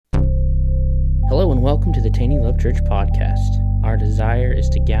welcome to the Taney Love Church podcast. Our desire is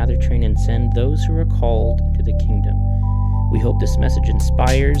to gather, train, and send those who are called into the kingdom. We hope this message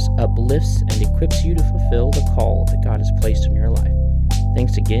inspires, uplifts, and equips you to fulfill the call that God has placed in your life.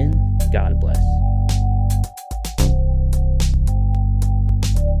 Thanks again. God bless.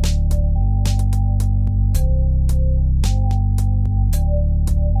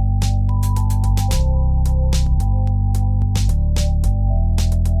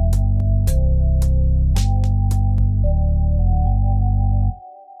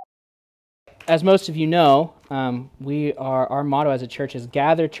 As most of you know, our motto as a church is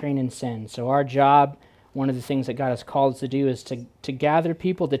gather, train, and send. So our job, one of the things that God has called us to do is to gather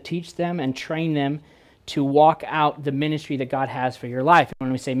people, to teach them and train them to walk out the ministry that God has for your life.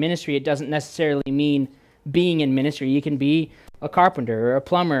 When we say ministry, it doesn't necessarily mean being in ministry. You can be a carpenter or a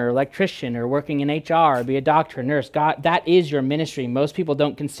plumber or electrician or working in HR or be a doctor, a nurse. God, that is your ministry. Most people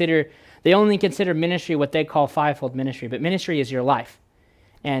they only consider ministry what they call fivefold ministry, but ministry is your life.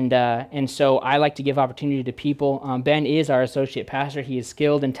 And so I like to give opportunity to people. Ben is our associate pastor. He is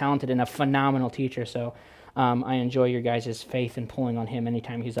skilled and talented and a phenomenal teacher. So I enjoy your guys' faith and pulling on him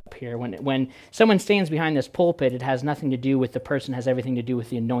anytime he's up here. When someone stands behind this pulpit, it has nothing to do with the person. It has everything to do with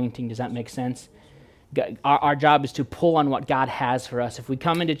the anointing. Does that make sense? Our job is to pull on what God has for us. If we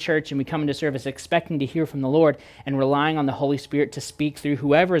come into church and we come into service expecting to hear from the Lord and relying on the Holy Spirit to speak through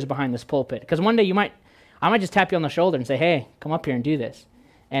whoever is behind this pulpit, because one day I might just tap you on the shoulder and say, hey, come up here and do this.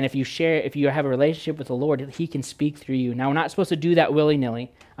 And if you have a relationship with the Lord, He can speak through you. Now, we're not supposed to do that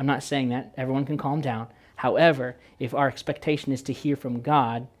willy-nilly. I'm not saying that. Everyone can calm down. However, if our expectation is to hear from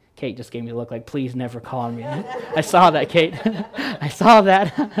God, Kate just gave me a look like, please never call on me. I saw that, Kate. I saw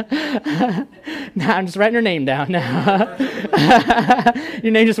that. Now I'm just writing her name down now.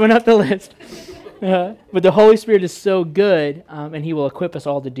 Your name just went up the list. But the Holy Spirit is so good, and He will equip us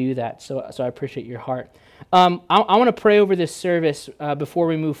all to do that. So I appreciate your heart. I want to pray over this service before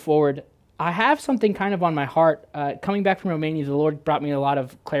we move forward. I have something kind of on my heart. Coming back from Romania, the Lord brought me a lot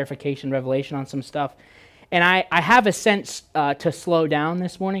of clarification, revelation on some stuff. And I have a sense to slow down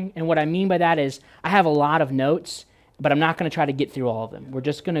this morning. And what I mean by that is I have a lot of notes, but I'm not going to try to get through all of them. We're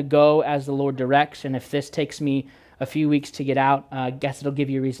just going to go as the Lord directs. And if this takes me a few weeks to get out, I guess it'll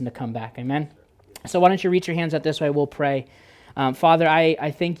give you a reason to come back. Amen? So why don't you reach your hands out this way? We'll pray. Father,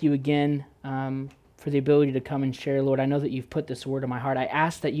 I thank you again for the ability to come and share, Lord. I know that you've put this word in my heart. I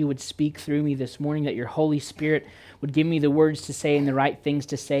ask that you would speak through me this morning, that your Holy Spirit would give me the words to say and the right things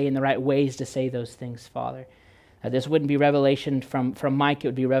to say and the right ways to say those things, Father. This wouldn't be revelation from Mike, it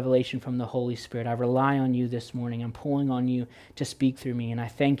would be revelation from the Holy Spirit. I rely on you this morning. I'm pulling on you to speak through me, and I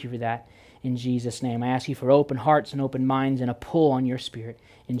thank you for that in Jesus' name. I ask you for open hearts and open minds and a pull on your Spirit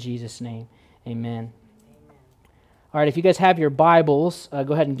in Jesus' name. Amen. All right, if you guys have your Bibles,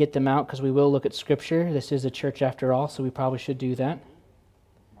 go ahead and get them out because we will look at Scripture. This is a church after all, so we probably should do that.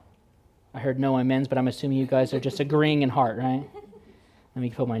 I heard no amens, but I'm assuming you guys are just agreeing in heart, right? Let me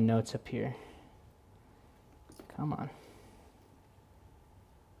put my notes up here. Come on.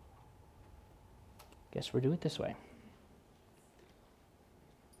 Guess we'll do it this way.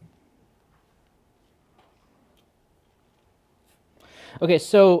 Okay,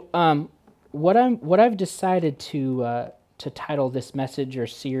 so what I've decided to title this message or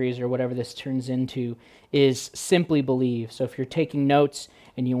series or whatever this turns into is Simply Believe. So if you're taking notes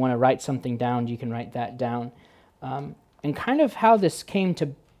and you want to write something down, you can write that down. And kind of how this came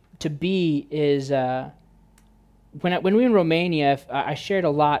to be is when we were in Romania, I shared a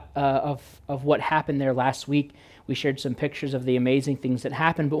lot of what happened there last week. We shared some pictures of the amazing things that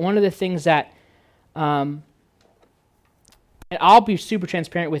happened. But one of the things that, and I'll be super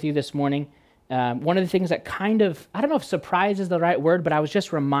transparent with you this morning, one of the things that kind of, I don't know if surprise is the right word, but I was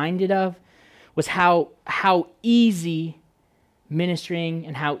just reminded of was how easy ministering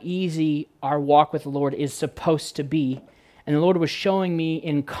and how easy our walk with the Lord is supposed to be. And the Lord was showing me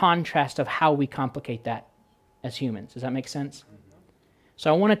in contrast of how we complicate that as humans. Does that make sense?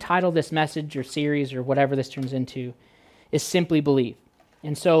 So I want to title this message or series or whatever this turns into is Simply Believe.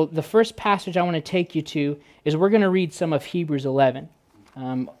 And so the first passage I want to take you to is we're going to read some of Hebrews 11.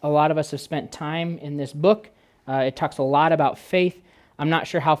 A lot of us have spent time in this book. It talks a lot about faith. I'm not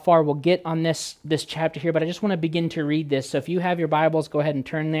sure how far we'll get on this chapter here, but I just want to begin to read this. So if you have your Bibles, go ahead and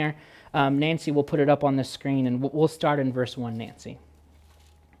turn there. Nancy will put it up on the screen, and we'll start in verse 1, Nancy.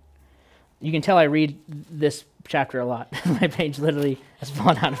 You can tell I read this chapter a lot. My page literally has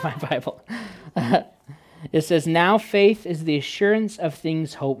fallen out of my Bible. It says, "Now faith is the assurance of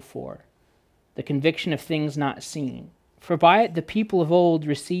things hoped for, the conviction of things not seen. For by it the people of old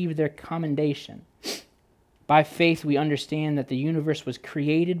received their commendation. By faith we understand that the universe was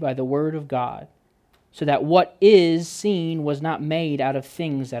created by the word of God, so that what is seen was not made out of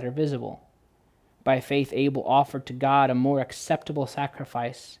things that are visible. By faith Abel offered to God a more acceptable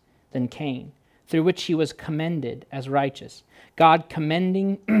sacrifice than Cain, through which he was commended as righteous. God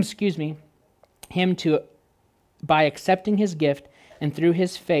commending, him to by accepting his gift, and through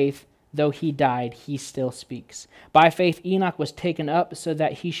his faith, though he died, he still speaks. By faith Enoch was taken up so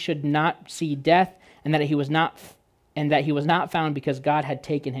that he should not see death, and that he was not found because God had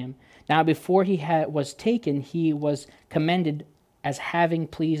taken him. Now before he was taken, he was commended as having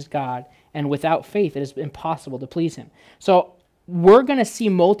pleased God, and without faith it is impossible to please him. So we're going to see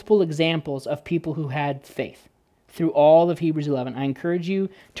multiple examples of people who had faith through all of Hebrews 11. I encourage you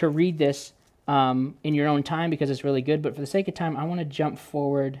to read this in your own time because it's really good, but for the sake of time, I want to jump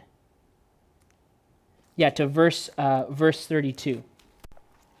forward to verse 32.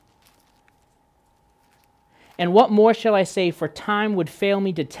 And what more shall I say, for time would fail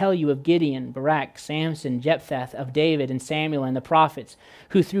me to tell you of Gideon, Barak, Samson, Jephthah, of David and Samuel and the prophets,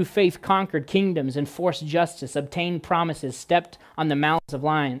 who through faith conquered kingdoms, enforced justice, obtained promises, stopped the mouth of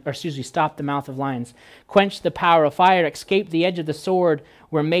lions, quenched the power of fire, escaped the edge of the sword,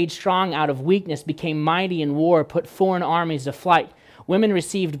 were made strong out of weakness, became mighty in war, put foreign armies to flight. Women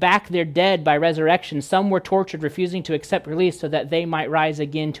received back their dead by resurrection. Some were tortured, refusing to accept release so that they might rise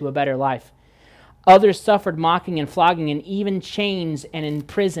again to a better life. Others suffered mocking and flogging and even chains and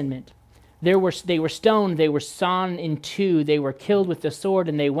imprisonment. They were stoned, they were sawn in two, they were killed with the sword,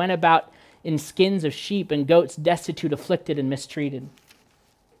 and they went about in skins of sheep and goats, destitute, afflicted, and mistreated.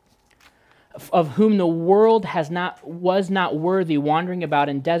 Of whom the world was not worthy, wandering about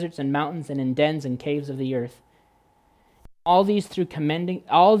in deserts and mountains and in dens and caves of the earth. All these, though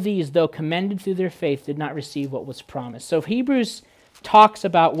commended through their faith, did not receive what was promised. So Hebrews talks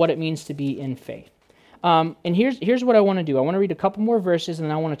about what it means to be in faith. And here's what I want to do. I want to read a couple more verses, and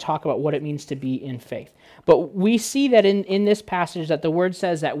then I want to talk about what it means to be in faith. But we see that in this passage that the word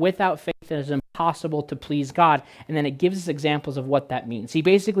says that without faith it is impossible to please God, and then it gives us examples of what that means. He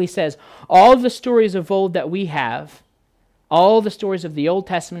basically says all the stories of old that we have, all the stories of the Old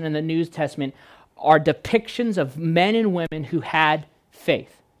Testament and the New Testament, are depictions of men and women who had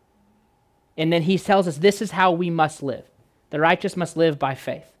faith. And then he tells us this is how we must live. The righteous must live by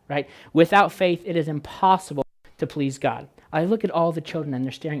faith, right? Without faith, it is impossible to please God. I look at all the children and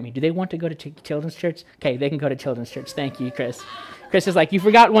they're staring at me. Do they want to go to children's church? Okay, they can go to children's church. Thank you, Chris. Chris is like, you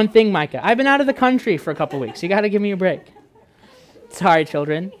forgot one thing, Micah. I've been out of the country for a couple weeks. You got to give me a break. Sorry,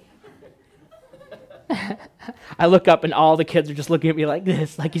 children. I look up and all the kids are just looking at me like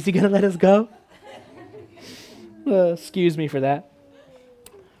this. Like, is he going to let us go? Excuse me for that.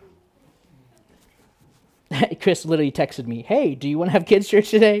 Chris literally texted me, hey, do you want to have kids' church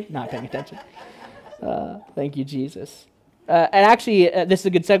today? Not paying attention. Thank you, Jesus. And actually, this is a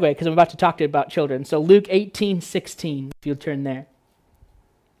good segue because I'm about to talk to you about children. So Luke 18:16, if you'll turn there.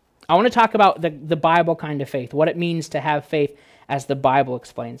 I want to talk about the Bible kind of faith, what it means to have faith as the Bible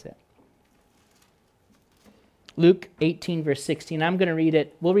explains it. Luke 18, verse 16. I'm going to read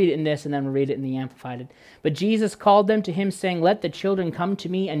it. We'll read it in this, and then we'll read it in the Amplified. But Jesus called them to him, saying, let the children come to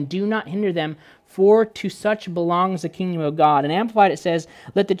me, and do not hinder them, for to such belongs the kingdom of God. And Amplified, it says,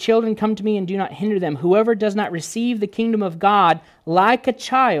 let the children come to me, and do not hinder them. Whoever does not receive the kingdom of God like a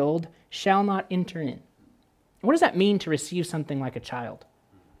child shall not enter in. What does that mean to receive something like a child?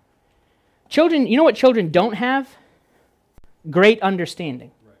 Children, you know what children don't have? Great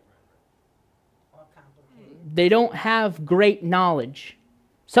understanding. They don't have great knowledge.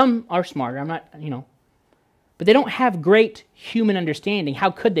 Some are smarter, I'm not, but they don't have great human understanding. How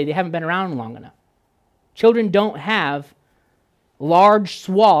could they? They haven't been around long enough. Children don't have large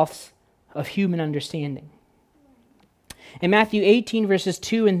swaths of human understanding. In Matthew 18, verses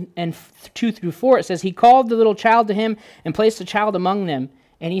 2 and 2 through 4, it says, he called the little child to him and placed the child among them.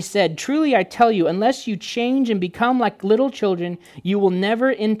 And he said, truly I tell you, unless you change and become like little children, you will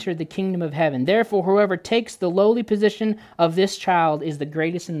never enter the kingdom of heaven. Therefore, whoever takes the lowly position of this child is the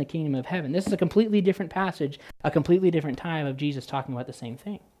greatest in the kingdom of heaven. This is a completely different passage, a completely different time of Jesus talking about the same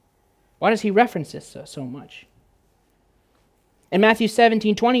thing. Why does he reference this so much? In Matthew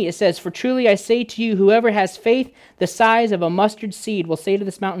 17:20, it says, for truly I say to you, whoever has faith the size of a mustard seed will say to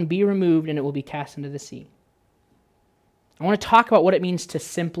this mountain, be removed, and it will be cast into the sea. I want to talk about what it means to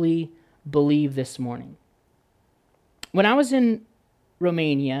simply believe this morning. When I was in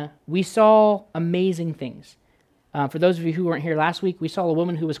Romania, we saw amazing things. For those of you who weren't here last week, we saw a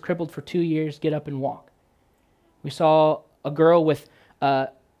woman who was crippled for 2 years get up and walk. We saw a girl with an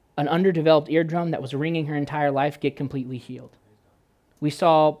underdeveloped eardrum that was ringing her entire life get completely healed. We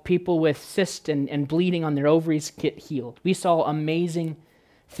saw people with cysts and bleeding on their ovaries get healed. We saw amazing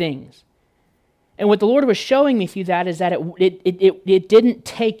things. And what the Lord was showing me through that is that it didn't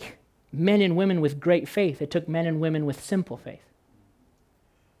take men and women with great faith. It took men and women with simple faith.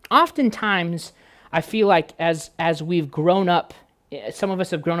 Oftentimes, I feel like as we've grown up, some of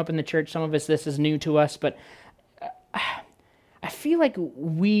us have grown up in the church, some of us, this is new to us, but I feel like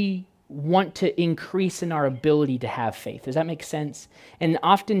we want to increase in our ability to have faith. Does that make sense? And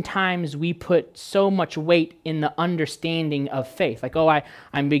oftentimes we put so much weight in the understanding of faith. Like,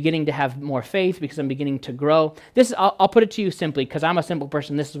 I'm beginning to have more faith because I'm beginning to grow. I'll put it to you simply, because I'm a simple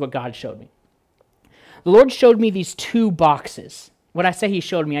person. This is what God showed me. The Lord showed me these two boxes. When I say he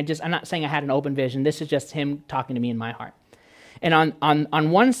showed me, I'm not saying I had an open vision. This is just him talking to me in my heart. And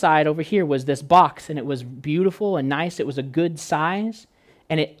on one side over here was this box, and it was beautiful and nice. It was a good size.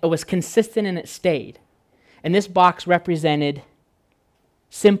 And it was consistent and it stayed. And this box represented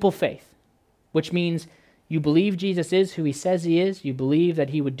simple faith, which means you believe Jesus is who he says he is. You believe that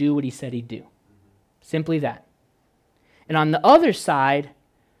he would do what he said he'd do. Simply that. And on the other side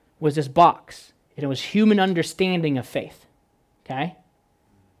was this box, and it was human understanding of faith. Okay?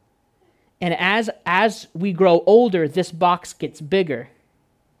 And as we grow older, this box gets bigger,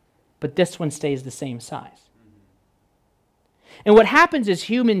 but this one stays the same size. And what happens is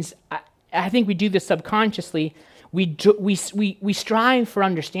humans, I think we do this subconsciously, we strive for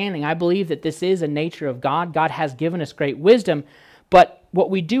understanding. I believe that this is a nature of God. God has given us great wisdom, but what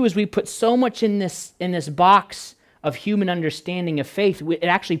we do is we put so much in this box of human understanding of faith, it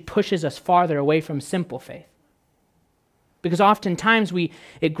actually pushes us farther away from simple faith. Because oftentimes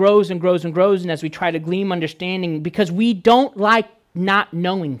it grows and grows and grows, and as we try to glean understanding, because we don't like not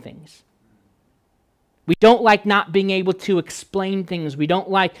knowing things. We don't like not being able to explain things. We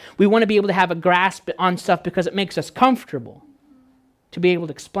want to be able to have a grasp on stuff because it makes us comfortable to be able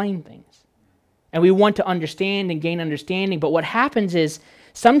to explain things. And we want to understand and gain understanding. But what happens is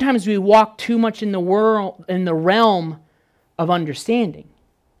sometimes we walk too much in the realm of understanding.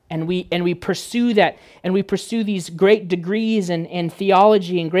 And we pursue that, and we pursue these great degrees in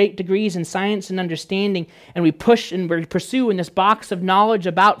theology and great degrees in science and understanding, and we push and we pursue, and this box of knowledge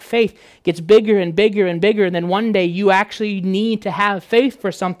about faith gets bigger and bigger and bigger, and then one day you actually need to have faith for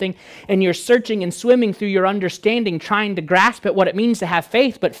something, and you're searching and swimming through your understanding, trying to grasp at what it means to have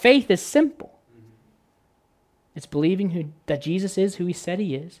faith, but faith is simple. It's believing that Jesus is who he said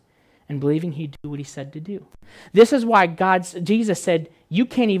he is, and believing he'd do what he said to do. This is why Jesus said, you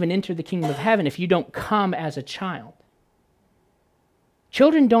can't even enter the kingdom of heaven if you don't come as a child.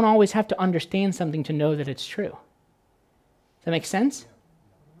 Children don't always have to understand something to know that it's true. Does that make sense?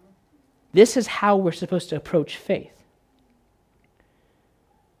 This is how we're supposed to approach faith.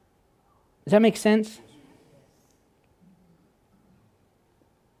 Does that make sense?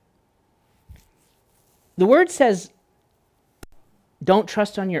 The word says, don't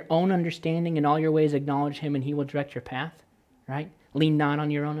trust on your own understanding. In all your ways acknowledge him and he will direct your path, right? Lean not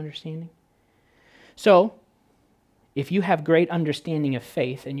on your own understanding. So, if you have great understanding of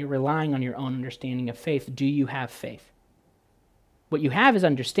faith and you're relying on your own understanding of faith, do you have faith? What you have is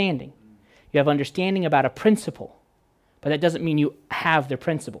understanding. You have understanding about a principle, but that doesn't mean you have the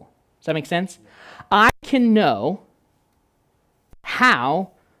principle. Does that make sense? I can know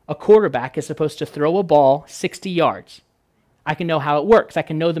how a quarterback is supposed to throw a ball 60 yards. I can know how it works. I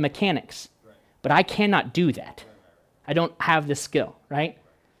can know the mechanics. But I cannot do that. I don't have the skill, right?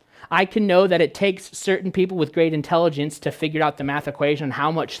 I can know that it takes certain people with great intelligence to figure out the math equation on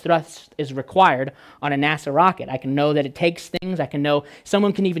how much thrust is required on a NASA rocket. I can know that it takes things. I can know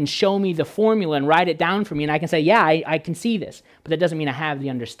someone can even show me the formula and write it down for me, and I can say, yeah, I can see this. But that doesn't mean I have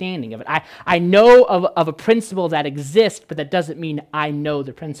the understanding of it. I know of a principle that exists, but that doesn't mean I know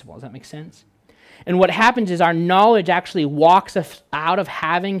the principle. Does that make sense? And what happens is our knowledge actually walks us out of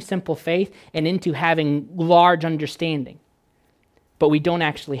having simple faith and into having large understanding. But we don't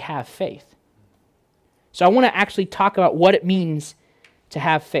actually have faith. So I want to actually talk about what it means to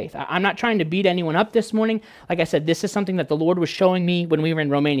have faith. I'm not trying to beat anyone up this morning. Like I said, this is something that the Lord was showing me when we were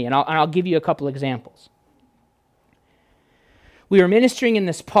in Romania, and I'll give you a couple examples. We were ministering in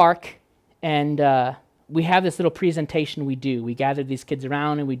this park, and we have this little presentation we do. We gather these kids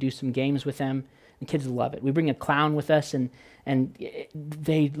around, and we do some games with them. The kids love it. We bring a clown with us, and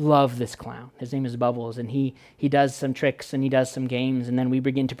they love this clown. His name is Bubbles, and he does some tricks, and he does some games, and then we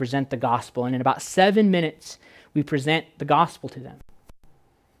begin to present the gospel. And in about 7 minutes, we present the gospel to them.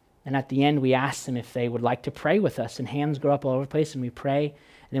 And at the end, we ask them if they would like to pray with us, and hands go up all over the place, and we pray.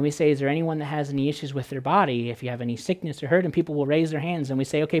 And then we say, is there anyone that has any issues with their body? If you have any sickness or hurt, and people will raise their hands, and we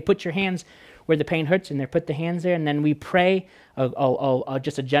say, okay, put your hands where the pain hurts, and they put the hands there, and then we pray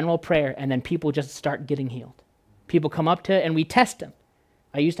just a general prayer, and then people just start getting healed. People come up to it, and we test them.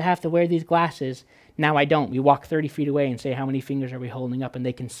 I used to have to wear these glasses. Now I don't. We walk 30 feet away and say, how many fingers are we holding up? And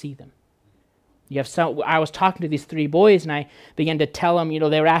they can see them. I was talking to these 3 boys, and I began to tell them,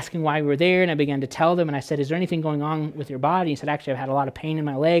 they were asking why we were there, and I began to tell them, and I said, is there anything going on with your body? He said, actually, I've had a lot of pain in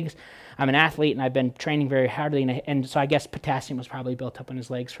my legs. I'm an athlete, and I've been training very hardly, and so I guess potassium was probably built up in his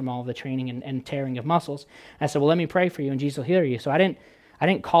legs from all the training and tearing of muscles. And I said, well, let me pray for you, and Jesus will heal you. So I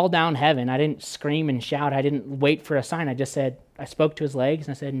didn't call down heaven. I didn't scream and shout. I didn't wait for a sign. I just said, I spoke to his legs,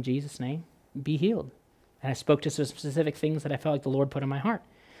 and I said, in Jesus' name, be healed. And I spoke to some specific things that I felt like the Lord put in my heart.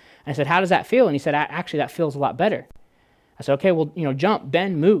 And I said, how does that feel? And he said, actually, that feels a lot better. I said, okay, well, jump,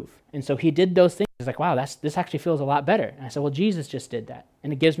 bend, move. And so he did those things. He's like, wow, this actually feels a lot better. And I said, well, Jesus just did that.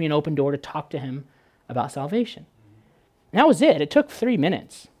 And it gives me an open door to talk to him about salvation. And that was it. It took 3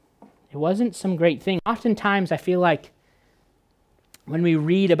 minutes. It wasn't some great thing. Oftentimes, I feel like when we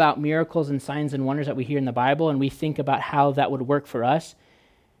read about miracles and signs and wonders that we hear in the Bible and we think about how that would work for us,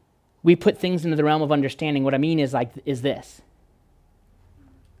 we put things into the realm of understanding. What I mean is this.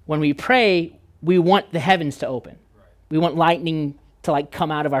 When we pray, we want the heavens to open. Right. We want lightning to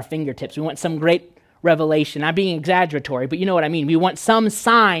come out of our fingertips. We want some great revelation. Not being exaggeratory, but you know what I mean. We want some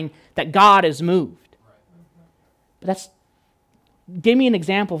sign that God has moved. Right. But give me an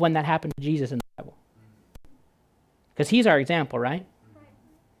example of when that happened to Jesus in the Bible. Because he's our example, right?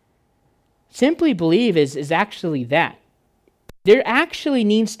 Simply believe is actually that. There actually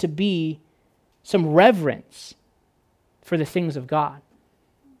needs to be some reverence for the things of God.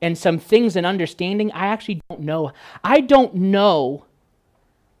 And some things in understanding, I actually don't know. I don't know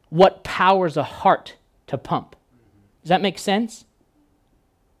what powers a heart to pump. Does that make sense?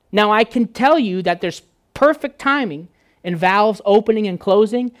 Now, I can tell you that there's perfect timing in valves opening and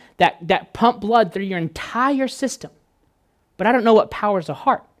closing that pump blood through your entire system. But I don't know what powers a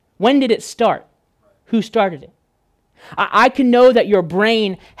heart. When did it start? Who started it? I can know that your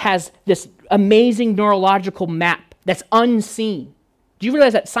brain has this amazing neurological map that's unseen. Do you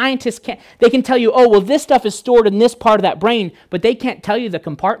realize that scientists they can tell you, oh, well, this stuff is stored in this part of that brain, but they can't tell you the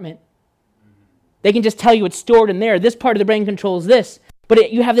compartment. They can just tell you it's stored in there. This part of the brain controls this.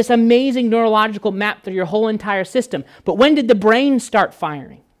 But you have this amazing neurological map through your whole entire system. But when did the brain start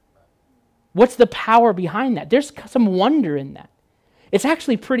firing? What's the power behind that? There's some wonder in that. It's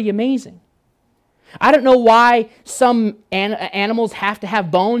actually pretty amazing. I don't know why some animals have to have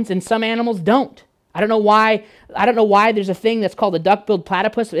bones and some animals don't. I don't know why there's a thing that's called a duck-billed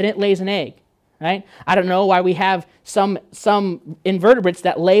platypus and it lays an egg, right? I don't know why we have some invertebrates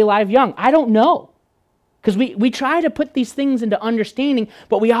that lay live young. I don't know. Because we try to put these things into understanding,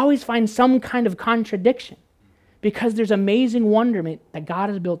 but we always find some kind of contradiction because there's amazing wonderment that God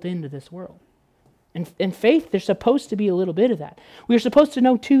has built into this world. And in faith, there's supposed to be a little bit of that. We're supposed to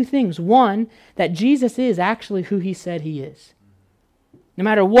know 2 things. One, that Jesus is actually who he said he is. No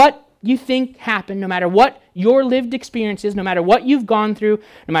matter what you think happened, no matter what your lived experience is, no matter what you've gone through,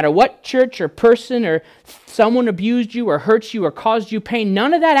 no matter what church or person or someone abused you or hurt you or caused you pain,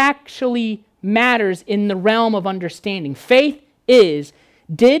 none of that actually matters in the realm of understanding. Faith is,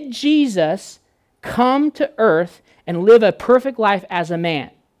 did Jesus come to earth and live a perfect life as a man?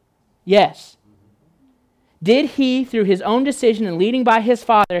 Yes. Did he, through his own decision and leading by his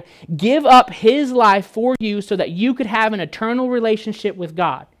Father, give up his life for you so that you could have an eternal relationship with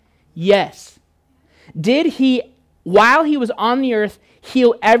God? Yes. Did he, while he was on the earth,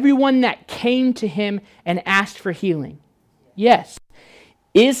 heal everyone that came to him and asked for healing? Yes.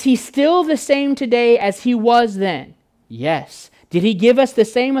 Is he still the same today as he was then? Yes. Did he give us the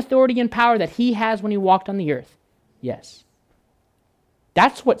same authority and power that he has when he walked on the earth? Yes.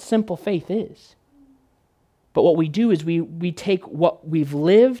 That's what simple faith is. But what we do is we take what we've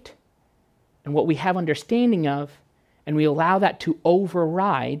lived and what we have understanding of, and we allow that to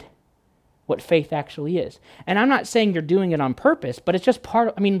override what faith actually is. And I'm not saying you're doing it on purpose, but it's just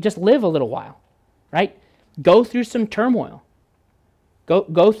just live a little while, right? Go through some turmoil.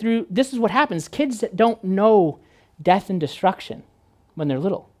 Go through, this is what happens. Kids that don't know death and destruction when they're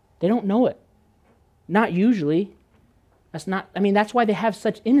little, they don't know it. Not usually. That's why they have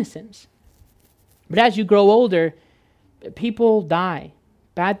such innocence. But as you grow older, people die.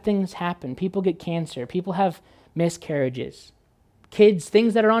 Bad things happen. People get cancer. People have miscarriages. Kids,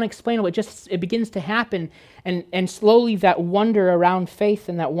 things that are unexplainable. It begins to happen. And slowly that wonder around faith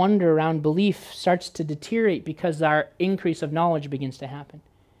and that wonder around belief starts to deteriorate because our increase of knowledge begins to happen.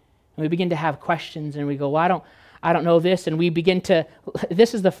 And we begin to have questions and we go, well, I don't know this. And we begin to,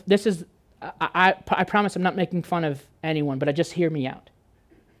 I promise I'm not making fun of anyone, but just hear me out.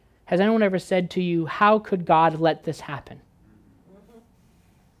 Has anyone ever said to you, how could God let this happen?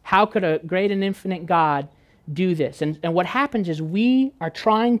 How could a great and infinite God do this. And what happens is we are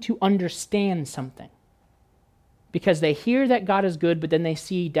trying to understand something because they hear that God is good, but then they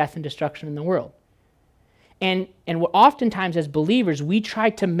see death and destruction in the world. And oftentimes as believers, we try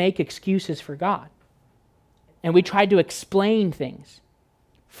to make excuses for God. And we try to explain things.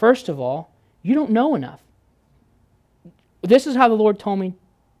 First of all, you don't know enough. This is how the Lord told me,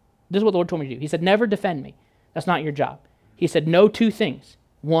 this is what the Lord told me to do. He said, never defend me. That's not your job. He said, know two things.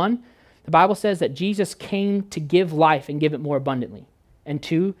 One, the Bible says that Jesus came to give life and give it more abundantly. And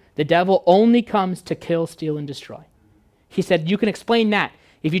two, the devil only comes to kill, steal, and destroy. He said, you can explain that.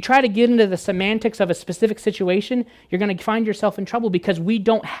 If you try to get into the semantics of a specific situation, you're going to find yourself in trouble because we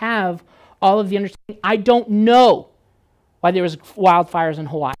don't have all of the understanding. I don't know why there was wildfires in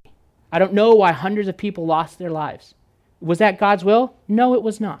Hawaii. I don't know why hundreds of people lost their lives. Was that God's will? No, it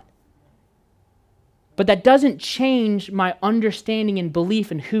was not. But that doesn't change my understanding and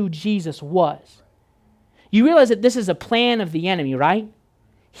belief in who Jesus was. You realize that this is a plan of the enemy, right?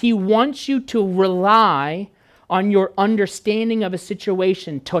 He wants you to rely on your understanding of a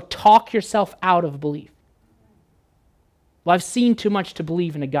situation to talk yourself out of belief. Well, I've seen too much to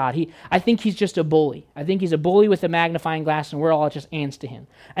believe in a God. I think he's just a bully. I think he's a bully with a magnifying glass and we're all just ants to him.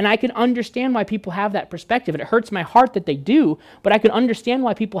 And I can understand why people have that perspective. It hurts my heart that they do, but I can understand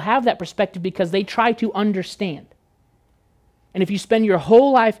why people have that perspective because they try to understand. And if you spend your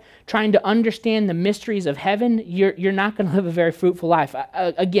whole life trying to understand the mysteries of heaven, you're not going to live a very fruitful life.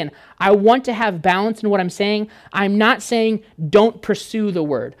 Again, I want to have balance in what I'm saying. I'm not saying don't pursue the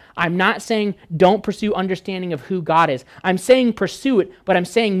word. I'm not saying don't pursue understanding of who God is. I'm saying pursue it, but I'm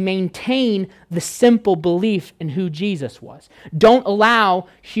saying maintain the simple belief in who Jesus was. Don't allow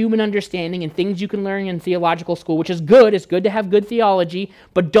human understanding and things you can learn in theological school, which is good. It's good to have good theology,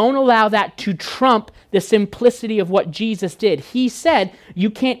 but don't allow that to trump the simplicity of what Jesus did. He said,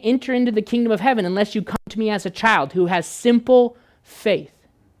 you can't enter into the kingdom of heaven unless you come to me as a child who has simple faith.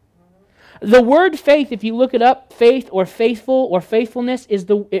 The word faith, if you look it up, faith or faithful or faithfulness, it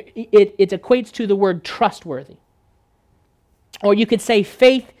equates to the word trustworthy. Or you could say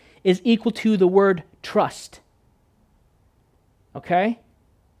faith is equal to the word trust. Okay?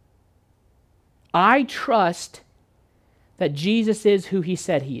 I trust that Jesus is who he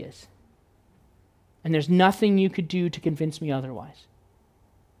said he is. And there's nothing you could do to convince me otherwise.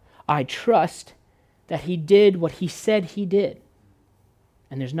 I trust that he did what he said he did.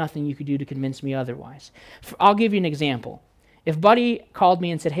 And there's nothing you could do to convince me otherwise. I'll give you an example. If Buddy called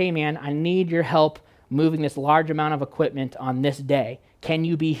me and said, hey man, I need your help moving this large amount of equipment on this day. Can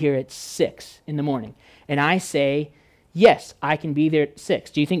you be here at 6 in the morning? And I say, yes, I can be there at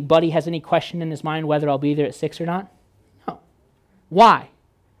 6. Do you think Buddy has any question in his mind whether I'll be there at 6 or not? No. Why?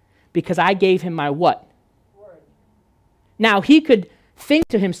 Because I gave him my what? Word. Now, he could think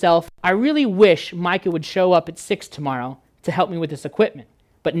to himself, I really wish Micah would show up at 6 tomorrow to help me with this equipment,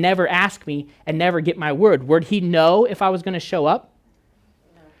 but never ask me and never get my word. Would he know if I was going to show up?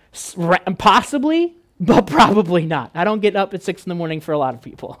 No. Possibly, but probably not. I don't get up at 6 in the morning for a lot of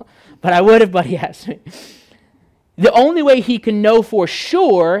people, but I would if Buddy asked me. The only way he can know for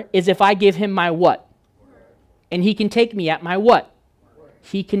sure is if I give him my what? Word. And he can take me at my what?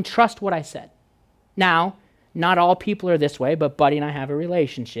 He can trust what I said. Now, not all people are this way, but Buddy and I have a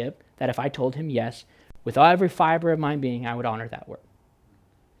relationship that if I told him yes, with every fiber of my being, I would honor that word.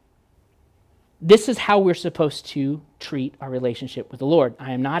 This is how we're supposed to treat our relationship with the Lord.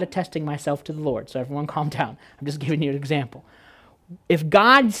 I am not attesting myself to the Lord, so everyone calm down. I'm just giving you an example. If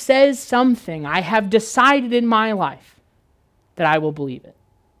God says something, I have decided in my life that I will believe it.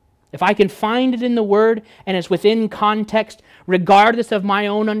 If I can find it in the Word and it's within context, regardless of my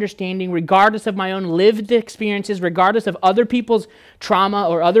own understanding, regardless of my own lived experiences, regardless of other people's trauma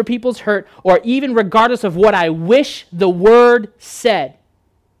or other people's hurt, or even regardless of what I wish the Word said,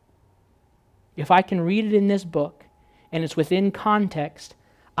 if I can read it in this book and it's within context,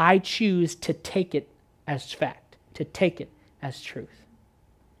 I choose to take it as fact, to take it as truth.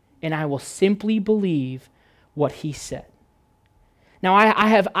 And I will simply believe what he said. Now,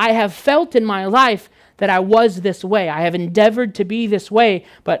 I have felt in my life that I was this way. I have endeavored to be this way,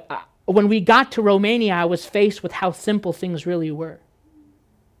 but when we got to Romania, I was faced with how simple things really were.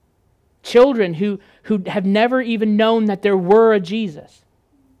 Children who have never even known that there were a Jesus.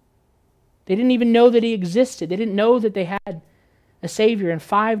 They didn't even know that he existed. They didn't know that they had a Savior. In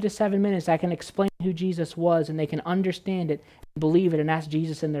 5 to 7 minutes, I can explain who Jesus was, and they can understand it, believe it, and ask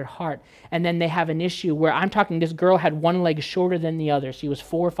Jesus in their heart. And then they have an issue where I'm talking, this girl had one leg shorter than the other. She was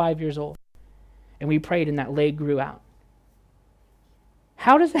 4 or 5 years old. And we prayed and that leg grew out.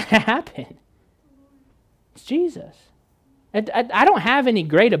 How does that happen? It's Jesus. I don't have any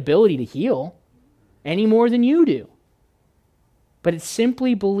great ability to heal. any more than you do. But it's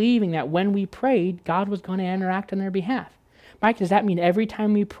simply believing that when we prayed, God was going to interact on their behalf. Mike, does that mean every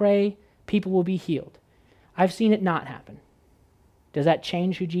time we pray, people will be healed? I've seen it not happen. Does that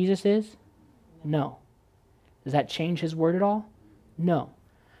change who Jesus is? No. Does that change his word at all? No.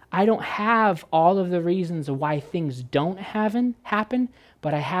 I don't have all of the reasons why things don't happen,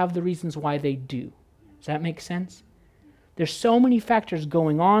 but I have the reasons why they do. Does that make sense? There's so many factors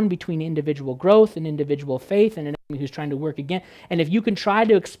going on between individual growth and individual faith and an enemy who's trying to work again. And if you can try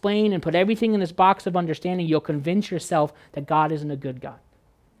to explain and put everything in this box of understanding, you'll convince yourself that God isn't a good God.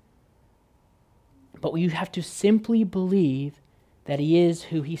 But you have to simply believe that he is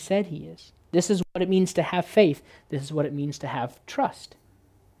who he said he is. This is what it means to have faith. This is what it means to have trust.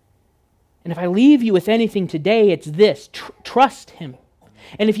 And if I leave you with anything today, it's this: trust him.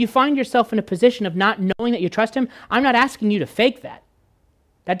 And if you find yourself in a position of not knowing that you trust him, I'm not asking you to fake that.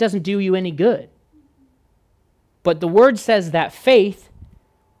 That doesn't do you any good. But the word says that faith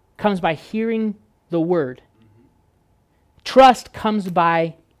comes by hearing the word. Trust comes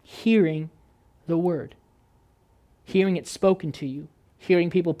by hearing the word. Hearing it spoken to you. Hearing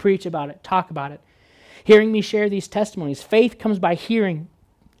people preach about it, talk about it. Hearing me share these testimonies. Faith comes by hearing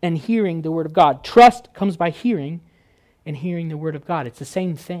and hearing the word of God. Trust comes by hearing and hearing the word of God. It's the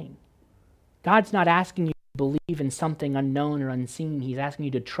same thing. God's not asking you to believe in something unknown or unseen. He's asking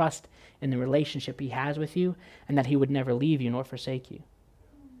you to trust in the relationship he has with you and that he would never leave you nor forsake you.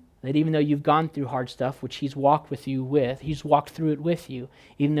 That even though you've gone through hard stuff, which he's walked through it with you,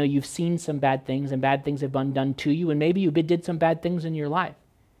 even though you've seen some bad things and bad things have been done to you, and maybe you did some bad things in your life.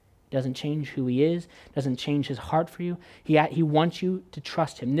 Doesn't change who he is, doesn't change his heart for you. He wants you to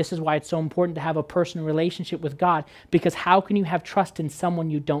trust him. This is why it's so important to have a personal relationship with God, because how can you have trust in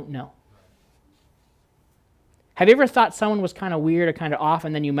someone you don't know? Have you ever thought someone was kind of weird or kind of off,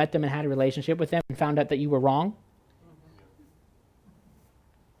 and then you met them and had a relationship with them and found out that you were wrong?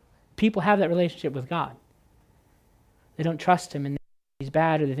 People have that relationship with God. They don't trust him and he's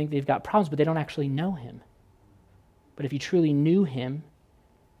bad, or they think they've got problems, but they don't actually know him. But if you truly knew him,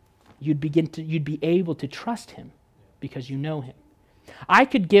 you'd be able to trust him because you know him. I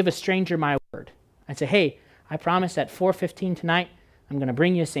could give a stranger my word. I'd say, hey, I promise at 4:15 tonight, I'm going to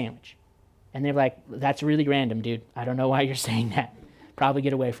bring you a sandwich. And they're like, that's really random, dude. I don't know why you're saying that. Probably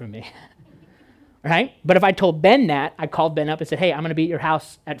get away from me. Right? But if I told Ben that, I called Ben up and said, hey, I'm going to be at your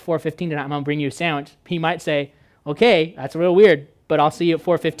house at 4:15 tonight. I'm going to bring you a sandwich. He might say, okay, that's real weird, but I'll see you at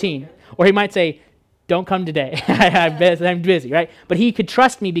 4:15. Or he might say, don't come today. I'm busy, right? But he could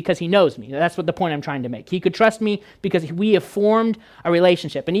trust me because he knows me. That's what the point I'm trying to make. He could trust me because we have formed a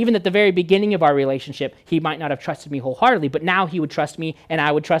relationship. And even at the very beginning of our relationship, he might not have trusted me wholeheartedly, but now he would trust me and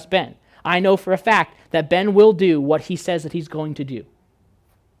I would trust Ben. I know for a fact that Ben will do what he says that he's going to do.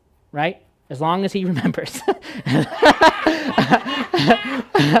 Right? As long as he remembers.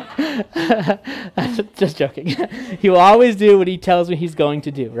 Just joking. He will always do what he tells me he's going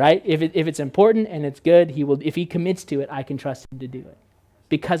to do, right? If it's important and it's good, he will. If he commits to it, I can trust him to do it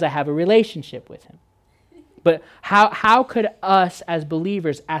because I have a relationship with him. But how could us as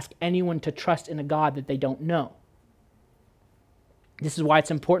believers ask anyone to trust in a God that they don't know? This is why it's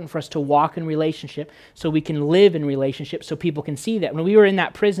important for us to walk in relationship so we can live in relationship so people can see that. When we were in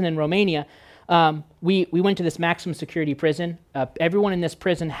that prison in Romania, we went to this maximum security prison. Everyone in this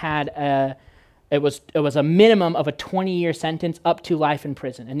prison had it was a minimum of a 20-year sentence up to life in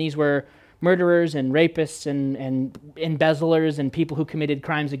prison. And these were murderers and rapists and embezzlers and people who committed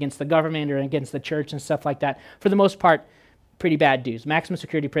crimes against the government or against the church and stuff like that. For the most part, pretty bad dudes. Maximum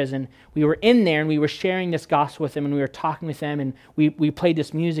security prison. We were in there and we were sharing this gospel with them and we were talking with them and we played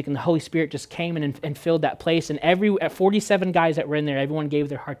this music and the Holy Spirit just came in and filled that place. And 47 guys that were in there, everyone gave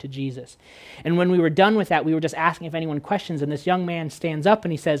their heart to Jesus. And when we were done with that, we were just asking if anyone questions, and this young man stands up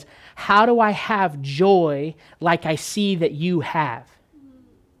and he says, how do I have joy like I see that you have?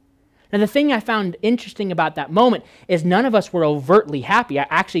 Now, the thing I found interesting about that moment is none of us were overtly happy.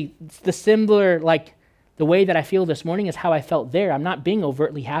 The way that I feel this morning is how I felt there. I'm not being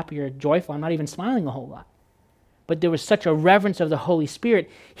overtly happy or joyful. I'm not even smiling a whole lot. But there was such a reverence of the Holy Spirit.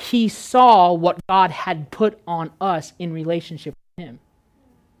 He saw what God had put on us in relationship with him.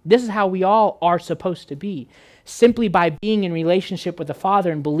 This is how we all are supposed to be. Simply by being in relationship with the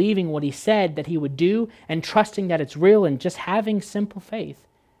Father and believing what he said that he would do and trusting that it's real and just having simple faith.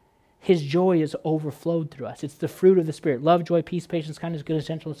 His joy is overflowed through us. It's the fruit of the Spirit. Love, joy, peace, patience, kindness, goodness,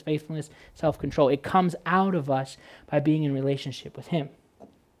 gentleness, faithfulness, self-control. It comes out of us by being in relationship with him.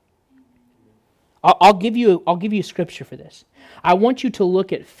 I'll give you scripture for this. I want you to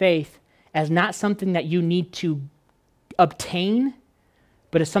look at faith as not something that you need to obtain,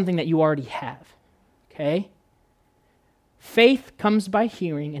 but as something that you already have. Okay? Faith comes by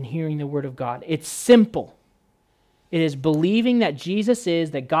hearing, and hearing the word of God. It's simple. It is believing that Jesus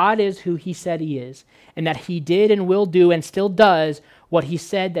is, that God is who he said he is, and that he did and will do and still does what he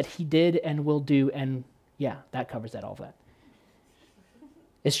said that he did and will do. And yeah, that covers all of that.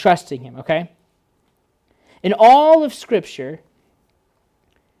 It's trusting him, okay? In all of Scripture,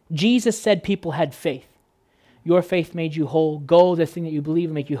 Jesus said people had faith. Your faith made you whole. Go, the thing that you believe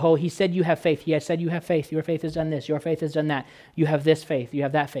will make you whole. He said you have faith. He had said you have faith. Your faith has done this. Your faith has done that. You have this faith. You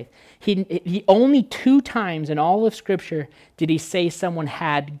have that faith. He only 2 times in all of Scripture did he say someone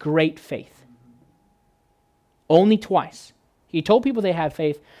had great faith. Only twice. He told people they had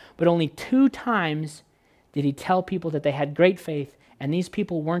faith, but only 2 times did he tell people that they had great faith, and these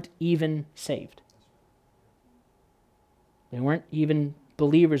people weren't even saved. They weren't even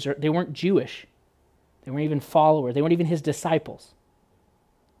believers, or they weren't Jewish. They weren't even followers. They weren't even his disciples.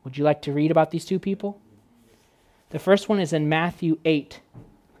 Would you like to read about these 2 people? The first one is in Matthew 8,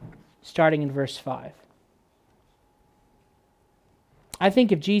 starting in verse 5. I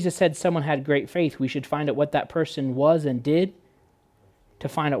think if Jesus said someone had great faith, we should find out what that person was and did to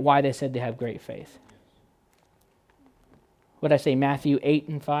find out why they said they have great faith. What did I say, Matthew 8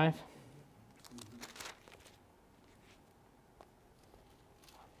 and 5?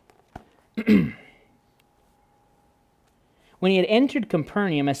 When he had entered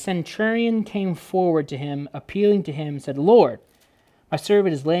Capernaum, a centurion came forward to him, appealing to him, and said, Lord, my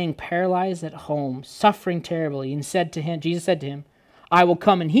servant is laying paralyzed at home, suffering terribly. And Jesus said to him, I will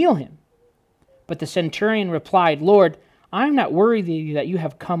come and heal him. But the centurion replied, Lord, I am not worthy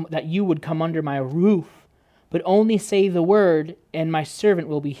that you would come under my roof, but only say the word, and my servant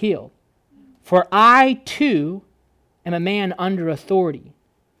will be healed. For I, too, am a man under authority,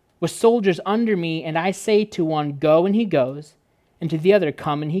 with soldiers under me, and I say to one, go, and he goes, and to the other,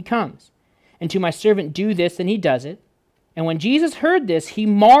 come, and he comes. And to my servant, do this, and he does it. And when Jesus heard this, he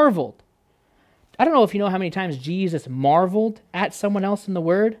marveled. I don't know if you know how many times Jesus marveled at someone else in the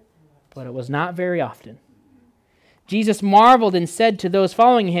Word, but it was not very often. Jesus marveled and said to those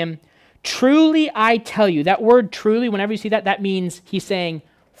following him, truly I tell you, that word truly, whenever you see that, that means he's saying,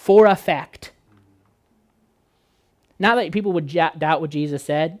 for a fact. Not that people would doubt what Jesus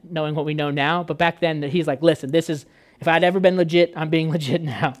said, knowing what we know now, but back then he's like, listen, this is, if I'd ever been legit, I'm being legit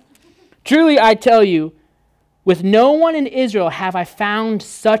now. Truly I tell you, with no one in Israel have I found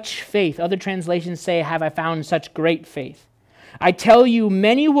such faith. Other translations say, have I found such great faith. I tell you,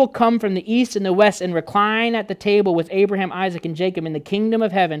 many will come from the east and the west and recline at the table with Abraham, Isaac, and Jacob in the kingdom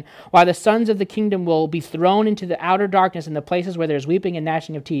of heaven, while the sons of the kingdom will be thrown into the outer darkness in the places where there is weeping and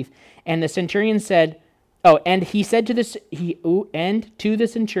gnashing of teeth. And the centurion said, and to the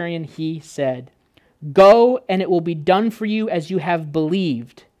centurion he said, go, and it will be done for you as you have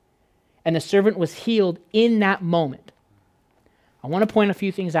believed. And the servant was healed in that moment. I want to point a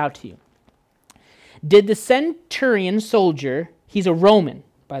few things out to you. Did the centurion soldier, he's a Roman,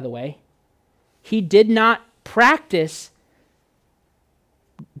 by the way, he did not practice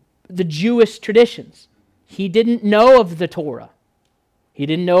the Jewish traditions. He didn't know of the Torah. He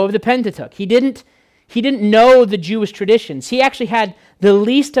didn't know of the Pentateuch. He didn't know the Jewish traditions. He actually had the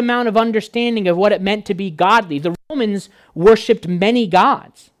least amount of understanding of what it meant to be godly. The Romans worshipped many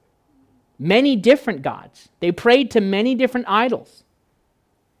gods, many different gods. They prayed to many different idols.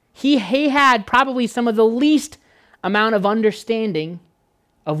 He had probably some of the least amount of understanding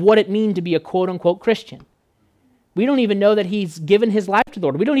of what it means to be a quote-unquote Christian. We don't even know that he's given his life to the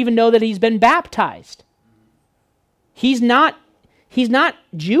Lord. We don't even know that he's been baptized. He's not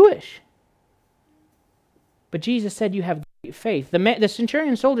Jewish. But Jesus said, you have great faith. The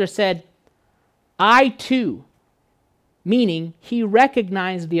centurion soldier said, I too, meaning he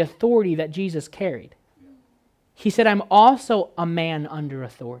recognized the authority that Jesus carried. He said, I'm also a man under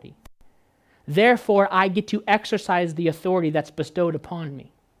authority. Therefore, I get to exercise the authority that's bestowed upon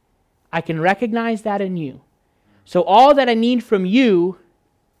me. I can recognize that in you. So all that I need from you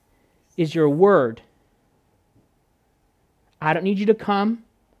is your word. I don't need you to come.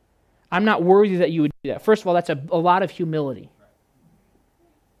 I'm not worthy that you would do that. First of all, that's a lot of humility.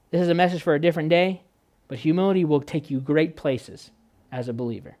 This is a message for a different day, but humility will take you great places as a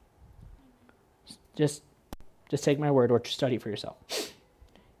believer. Just take my word or study for yourself.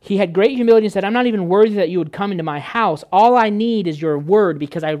 He had great humility and said, I'm not even worthy that you would come into my house. All I need is your word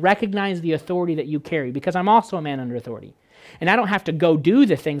because I recognize the authority that you carry, because I'm also a man under authority. And I don't have to go do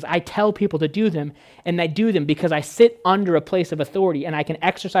the things. I tell people to do them, and they do them because I sit under a place of authority, and I can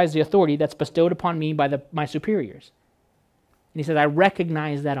exercise the authority that's bestowed upon me by my superiors. And he says, I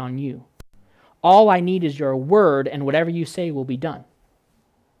recognize that on you. All I need is your word, and whatever you say will be done.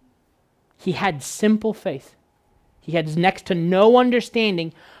 He had simple faith. He had next to no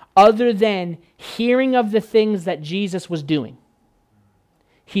understanding other than hearing of the things that Jesus was doing.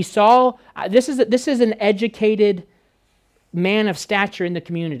 He saw, this is an educated man of stature in the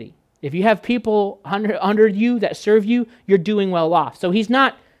community. If you have people under you that serve you, you're doing well off. So he's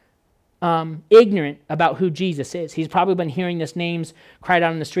not ignorant about who Jesus is. He's probably been hearing his names cried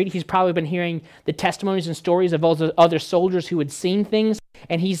out on the street. He's probably been hearing the testimonies and stories of all the other soldiers who had seen things,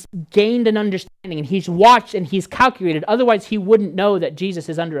 and he's gained an understanding, and he's watched and he's calculated. Otherwise, he wouldn't know that Jesus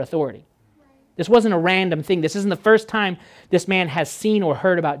is under authority. This wasn't a random thing. This isn't the first time this man has seen or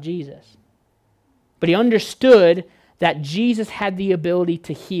heard about Jesus. But he understood that Jesus had the ability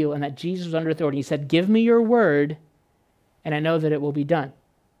to heal and that Jesus was under authority. He said, give me your word, and I know that it will be done.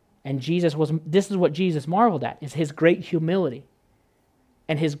 And this is what Jesus marveled at, is his great humility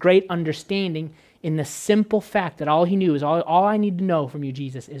and his great understanding in the simple fact that all he knew is, all I need to know from you,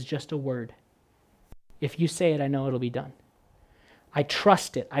 Jesus, is just a word. If you say it, I know it'll be done. I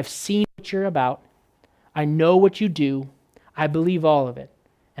trust it. I've seen what you're about. I know what you do. I believe all of it.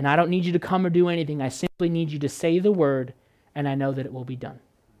 And I don't need you to come or do anything. I simply need you to say the word, and I know that it will be done.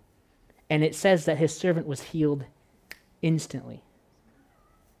 And it says that his servant was healed instantly.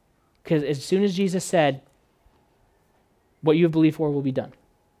 Because as soon as Jesus said, what you have believed for will be done,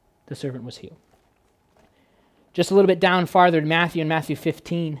 the servant was healed. Just a little bit down farther in Matthew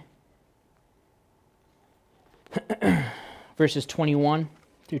 15, verses 21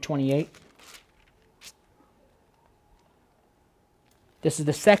 through 28. This is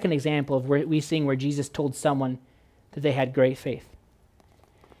the second example of where we see where Jesus told someone that they had great faith.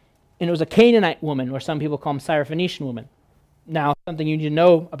 And it was a Canaanite woman, or some people call them Syrophoenician woman. Now, something you need to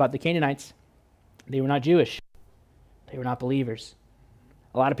know about the Canaanites, they were not Jewish. They were not believers.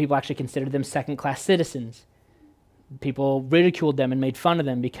 A lot of people actually considered them second-class citizens. People ridiculed them and made fun of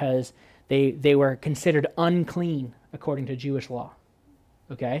them because they were considered unclean according to Jewish law.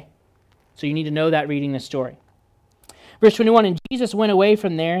 Okay? So you need to know that reading this story. Verse 21, and Jesus went away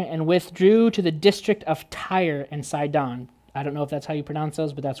from there and withdrew to the district of Tyre and Sidon. I don't know if that's how you pronounce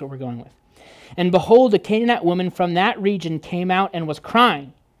those, but that's what we're going with. And behold, a Canaanite woman from that region came out and was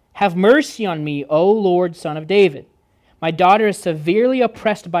crying, have mercy on me, O Lord, Son of David. My daughter is severely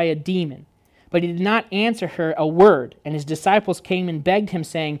oppressed by a demon. But he did not answer her a word. And his disciples came and begged him,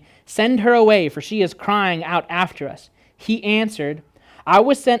 saying, send her away, for she is crying out after us. He answered, I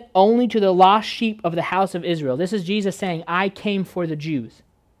was sent only to the lost sheep of the house of Israel. This is Jesus saying, I came for the Jews.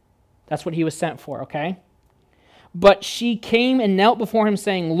 That's what he was sent for, okay? But she came and knelt before him,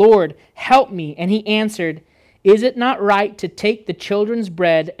 saying, Lord, help me. And he answered, is it not right to take the children's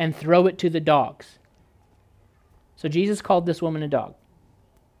bread and throw it to the dogs? So Jesus called this woman a dog.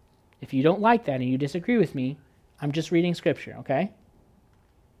 If you don't like that and you disagree with me, I'm just reading scripture, okay?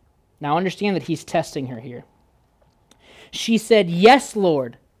 Now understand that he's testing her here. She said, yes,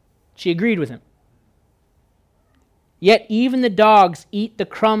 Lord. She agreed with him. Yet even the dogs eat the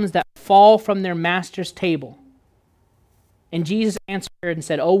crumbs that fall from their master's table. And Jesus answered her and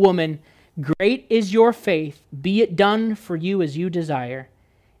said, O woman, great is your faith. Be it done for you as you desire.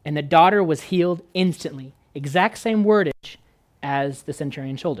 And the daughter was healed instantly. Exact same wordage as the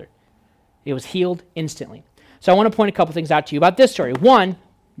centurion's shoulder. It was healed instantly. So I want to point a couple things out to you about this story. One,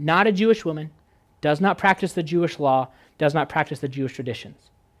 not a Jewish woman, does not practice the Jewish law, does not practice the Jewish traditions.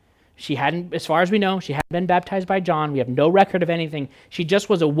 She hadn't, as far as we know, she hadn't been baptized by John. We have no record of anything. She just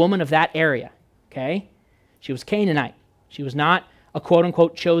was a woman of that area, okay? She was Canaanite. She was not a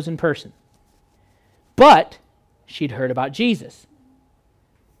quote-unquote chosen person. But she'd heard about Jesus.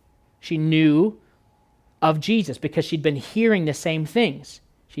 She knew of Jesus because she'd been hearing the same things.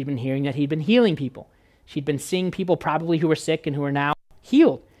 She'd been hearing that he'd been healing people. She'd been seeing people probably who were sick and who are now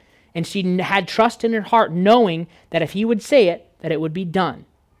healed. And she had trust in her heart knowing that if he would say it, that it would be done.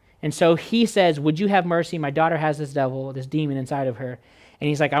 And so he says, would you have mercy? My daughter has this devil, this demon inside of her. And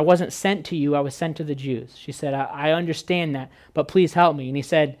he's like, I wasn't sent to you, I was sent to the Jews. She said, I understand that, but please help me. And he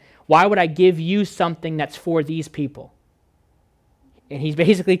said, why would I give you something that's for these people? And he's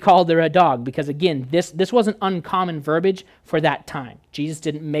basically called her a dog because, again, this wasn't uncommon verbiage for that time. Jesus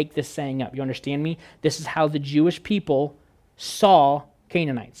didn't make this saying up. You understand me? This is how the Jewish people saw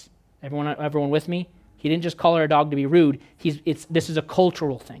Canaanites. Everyone with me? He didn't just call her a dog to be rude. This is a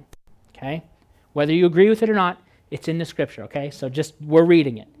cultural thing, okay? Whether you agree with it or not, it's in the scripture, okay? So we're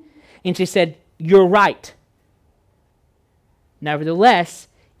reading it. And she said, you're right. Nevertheless,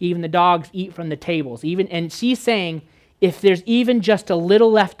 even the dogs eat from the tables. And she's saying, if there's even just a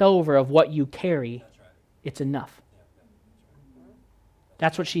little left over of what you carry, it's enough.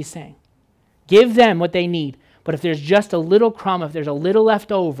 That's what she's saying. Give them what they need. But if there's just a little crumb, if there's a little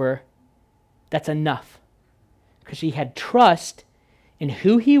left over, That's enough. Because she had trust in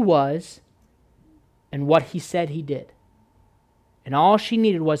who he was and what he said he did. And all she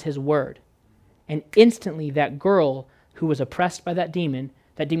needed was his word. And instantly that girl who was oppressed by that demon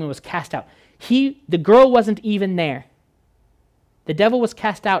was cast out. The girl wasn't even there. The devil was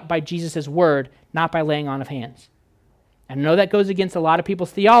cast out by Jesus' word, not by laying on of hands. I know that goes against a lot of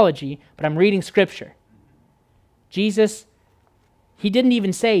people's theology, but I'm reading scripture. Jesus, he didn't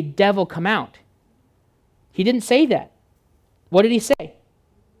even say, devil, come out. He didn't say that. What did he say?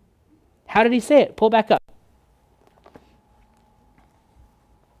 How did he say it? Pull back up.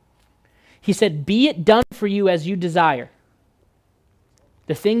 He said, be it done for you as you desire.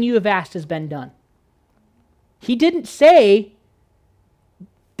 The thing you have asked has been done. He didn't say,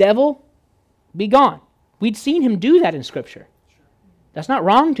 devil, be gone. We'd seen him do that in Scripture. That's not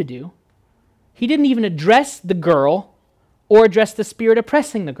wrong to do. He didn't even address the girl or address the spirit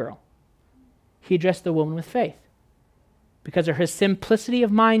oppressing the girl. He addressed the woman with faith. Because of her simplicity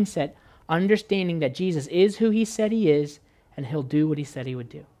of mindset, understanding that Jesus is who he said he is, and he'll do what he said he would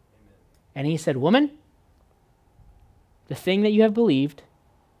do. And he said, woman, the thing that you have believed,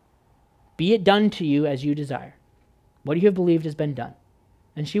 be it done to you as you desire. What you have believed has been done.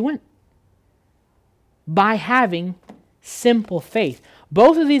 And she went. By having simple faith.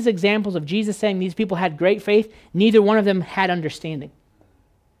 Both of these examples of Jesus saying these people had great faith, neither one of them had understanding.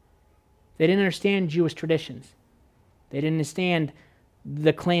 They didn't understand Jewish traditions. They didn't understand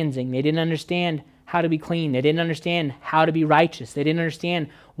the cleansing. They didn't understand how to be clean. They didn't understand how to be righteous. They didn't understand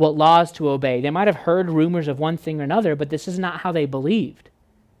what laws to obey. They might have heard rumors of one thing or another, but this is not how they believed.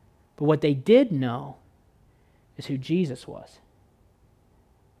 But what they did know is who Jesus was.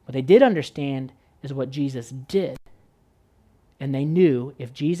 What they did understand is what Jesus did. And they knew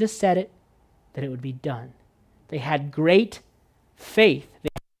if Jesus said it, that it would be done. They had great faith. They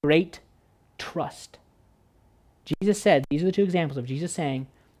had great trust. Jesus said, these are the two examples of Jesus saying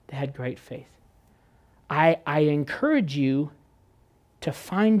they had great faith. I encourage you to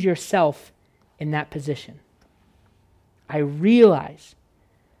find yourself in that position. I realize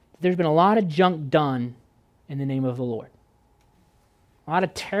that there's been a lot of junk done in the name of the Lord. A lot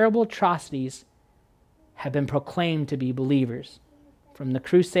of terrible atrocities have been proclaimed to be believers, from the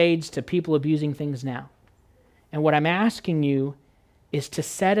Crusades to people abusing things now. And what I'm asking you is to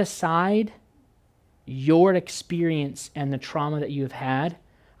set aside your experience and the trauma that you have had.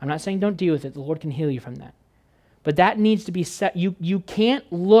 I'm not saying don't deal with it. The Lord can heal you from that. But that needs to be set. You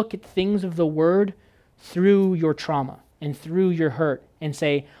can't look at things of the Word through your trauma and through your hurt and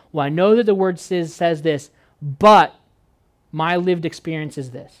say, well, I know that the Word says this, but my lived experience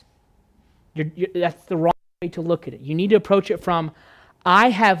is this. That's the wrong way to look at it. You need to approach it from, I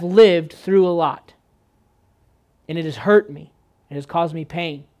have lived through a lot, and it has hurt me. It has caused me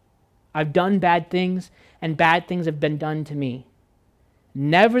pain. I've done bad things, and bad things have been done to me.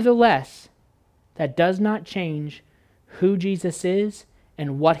 Nevertheless, that does not change who Jesus is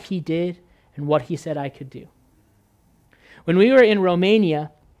and what he did and what he said I could do. When we were in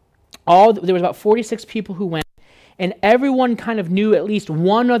Romania, there was about 46 people who went, and everyone kind of knew at least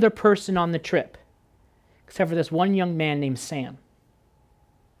one other person on the trip, except for this one young man named Sam.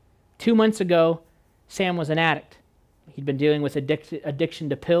 2 months ago, Sam was an addict. He'd been dealing with addiction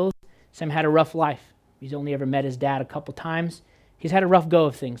to pills. Sam had a rough life. He's only ever met his dad a couple times. He's had a rough go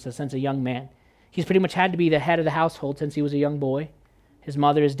of things since a young man. He's pretty much had to be the head of the household since he was a young boy. His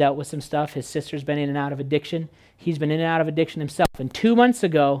mother has dealt with some stuff. His sister's been in and out of addiction. He's been in and out of addiction himself. And 2 months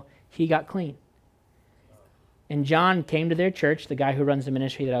ago, he got clean. And John came to their church, the guy who runs the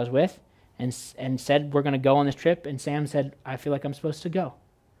ministry that I was with, and said, we're going to go on this trip. And Sam said, I feel like I'm supposed to go.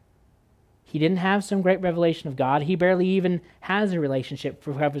 He didn't have some great revelation of God. He barely even has a relationship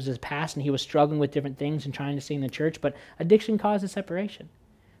for whoever's his past, and he was struggling with different things and trying to stay in the church, but addiction causes separation.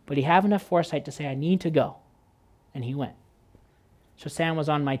 But he had enough foresight to say, I need to go. And he went. So Sam was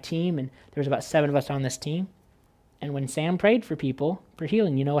on my team, and there was about 7 of us on this team. And when Sam prayed for people for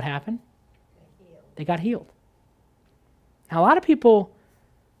healing, you know what happened? They got healed. Now, a lot of people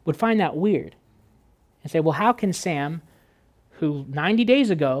would find that weird and say, well, how can Sam, who 90 days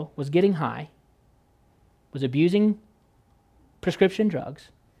ago was getting high, was abusing prescription drugs,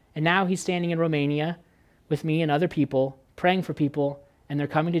 and now he's standing in Romania with me and other people, praying for people, and they're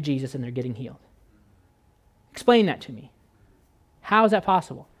coming to Jesus and they're getting healed? Explain that to me. How is that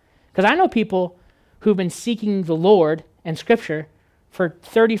possible? Because I know people who've been seeking the Lord and Scripture for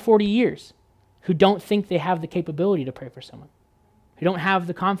 30, 40 years who don't think they have the capability to pray for someone, who don't have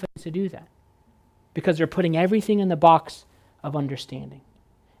the confidence to do that, because they're putting everything in the box of understanding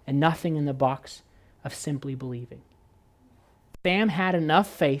and nothing in the box of simply believing. Sam had enough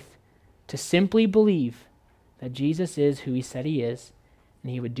faith to simply believe that Jesus is who he said he is,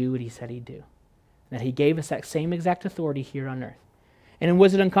 and he would do what he said he'd do. That he gave us that same exact authority here on earth. And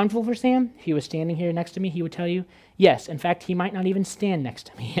was it uncomfortable for Sam? If he was standing here next to me, he would tell you, yes. In fact, he might not even stand next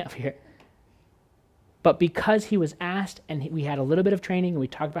to me up here. But because he was asked, and we had a little bit of training, and we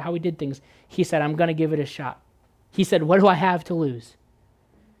talked about how we did things, he said, I'm going to give it a shot. He said, what do I have to lose?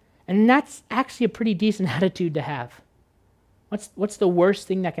 And that's actually a pretty decent attitude to have. What's the worst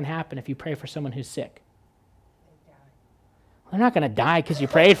thing that can happen if you pray for someone who's sick? They're not going to die because you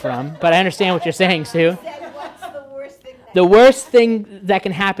prayed for them, but I understand what you're saying, Sue. The worst thing that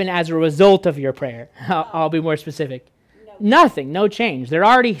can happen as a result of your prayer, I'll be more specific. Nothing, no change. They're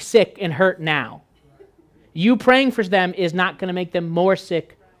already sick and hurt now. You praying for them is not going to make them more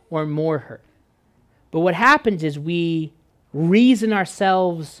sick or more hurt. But what happens is we reason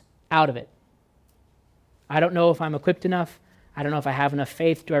ourselves out of it. I don't know if I'm equipped enough. I don't know if I have enough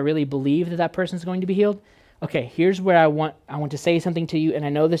faith. Do I really believe that that person's going to be healed? Okay, here's where I want to say something to you, and I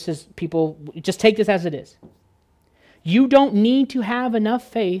know this is people, just take this as it is. You don't need to have enough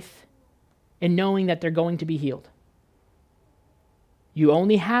faith in knowing that they're going to be healed. You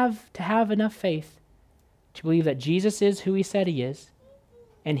only have to have enough faith to believe that Jesus is who he said he is,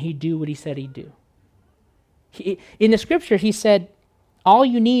 and he'd do what he said he'd do. In the scripture, he said, all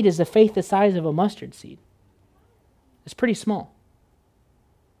you need is the faith the size of a mustard seed. It's pretty small.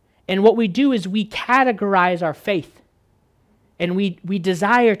 And what we do is we categorize our faith. And we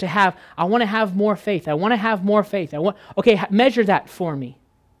desire to have, I want to have more faith. I want to have more faith. Okay, measure that for me.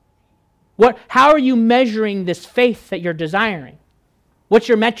 How are you measuring this faith that you're desiring? What's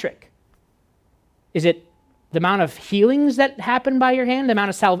your metric? Is it the amount of healings that happen by your hand? The amount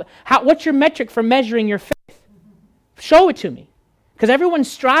of salvation? What's your metric for measuring your faith? Show it to me. Because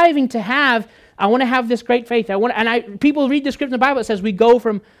everyone's striving to have, I want to have this great faith. People read the scripture in the Bible. It says we go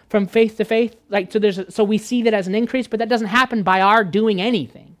from faith to faith. So we see that as an increase, but that doesn't happen by our doing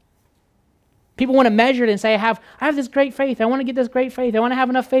anything. People want to measure it and say, I have this great faith. I want to get this great faith. I want to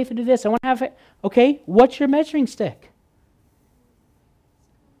have enough faith to do this. I want to have faith. Okay, what's your measuring stick?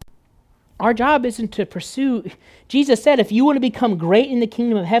 Our job isn't to pursue. Jesus said, if you want to become great in the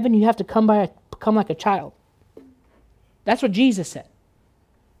kingdom of heaven, you have to come like a child. That's what Jesus said.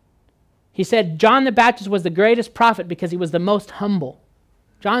 He said John the Baptist was the greatest prophet because he was the most humble.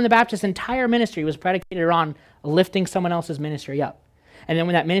 John the Baptist's entire ministry was predicated on lifting someone else's ministry up. And then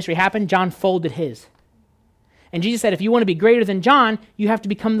when that ministry happened, John folded his. And Jesus said, if you want to be greater than John, you have to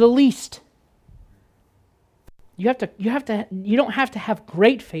become the least. You don't have to have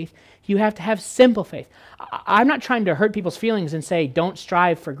great faith. You have to have simple faith. I'm not trying to hurt people's feelings and say, don't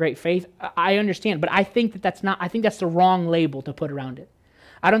strive for great faith. I understand, but I think that's the wrong label to put around it.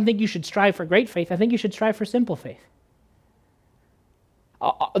 I don't think you should strive for great faith. I think you should strive for simple faith.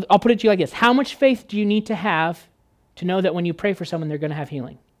 I'll put it to you like this. How much faith do you need to have to know that when you pray for someone, they're going to have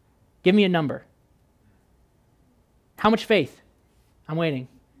healing? Give me a number. How much faith? I'm waiting.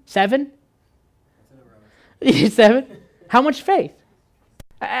 7? 7? How much faith?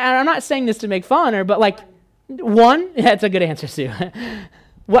 And I'm not saying this to make fun, but like 1? That's a good answer, Sue.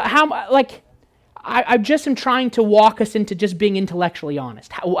 I just am trying to walk us into just being intellectually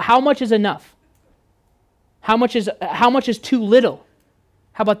honest. How much is enough? How much is too little?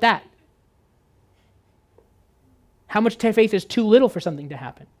 How about that? How much faith is too little for something to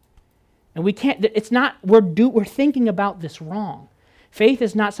happen? And we can't, it's not, we're thinking about this wrong. Faith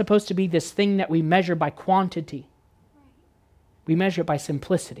is not supposed to be this thing that we measure by quantity. We measure it by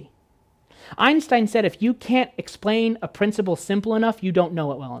simplicity. Einstein said if you can't explain a principle simple enough, you don't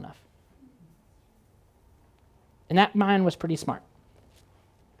know it well enough. And that man was pretty smart.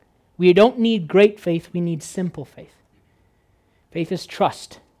 We don't need great faith, we need simple faith. Faith is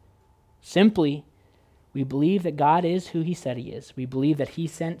trust. Simply, we believe that God is who he said he is. We believe that he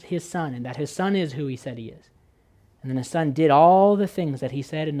sent his son and that his son is who he said he is. And then the son did all the things that he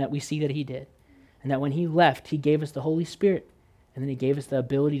said and that we see that he did. And that when he left, he gave us the Holy Spirit. And then he gave us the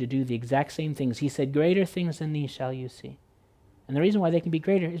ability to do the exact same things. He said, greater things than these shall you see. And the reason why they can be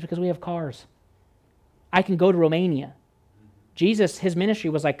greater is because we have cars. I can go to Romania. Jesus, his ministry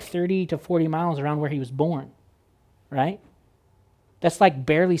was like 30 to 40 miles around where he was born, right? That's like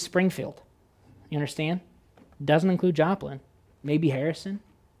barely Springfield. You understand? Doesn't include Joplin. Maybe Harrison.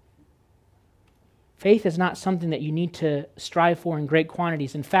 Faith is not something that you need to strive for in great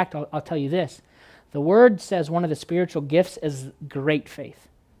quantities. In fact, I'll tell you this. The Word says one of the spiritual gifts is great faith.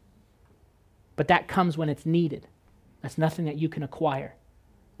 But that comes when it's needed. That's nothing that you can acquire.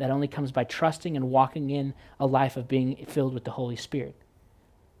 That only comes by trusting and walking in a life of being filled with the Holy Spirit.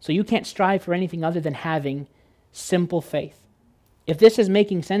 So you can't strive for anything other than having simple faith. If this is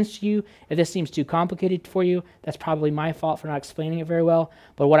making sense to you, if this seems too complicated for you, that's probably my fault for not explaining it very well.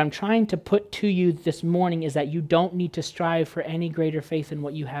 But what I'm trying to put to you this morning is that you don't need to strive for any greater faith than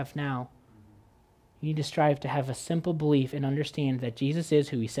what you have now. You need to strive to have a simple belief and understand that Jesus is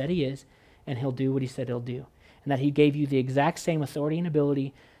who he said he is, and he'll do what he said he'll do. And that he gave you the exact same authority and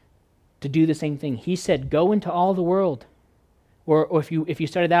ability to do the same thing. He said, go into all the world. Or if you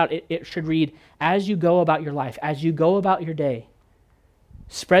started out, it should read, as you go about your life, as you go about your day,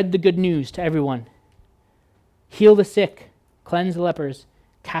 spread the good news to everyone. Heal the sick, cleanse the lepers,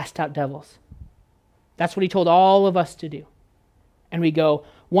 cast out devils. That's what he told all of us to do. And we go,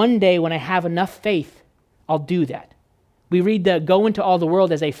 one day when I have enough faith, I'll do that. We read the go into all the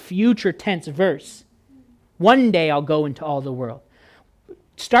world as a future tense verse. One day I'll go into all the world.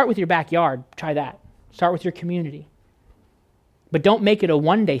 Start with your backyard. Try that. Start with your community. But don't make it a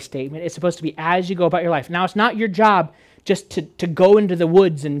one-day statement. It's supposed to be as you go about your life. Now, it's not your job just to go into the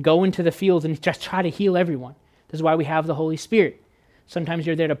woods and go into the fields and just try to heal everyone. This is why we have the Holy Spirit. Sometimes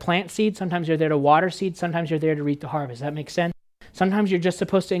you're there to plant seeds. Sometimes you're there to water seeds. Sometimes you're there to reap the harvest. Does that make sense? Sometimes you're just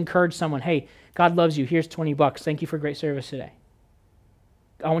supposed to encourage someone. Hey, God loves you. Here's $20. Thank you for great service today.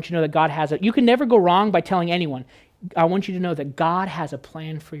 I want you to know that God has it. You can never go wrong by telling anyone. I want you to know that God has a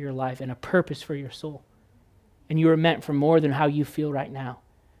plan for your life and a purpose for your soul. And you are meant for more than how you feel right now.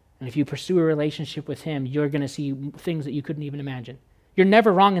 And if you pursue a relationship with him, you're going to see things that you couldn't even imagine. You're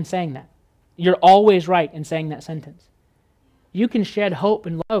never wrong in saying that. You're always right in saying that sentence. You can shed hope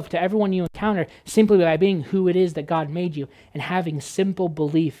and love to everyone you encounter simply by being who it is that God made you and having simple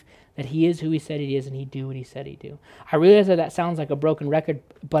belief that he is who he said he is and he'd do what he said he'd do. I realize that sounds like a broken record,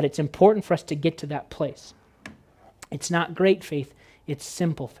 but it's important for us to get to that place. It's not great faith, it's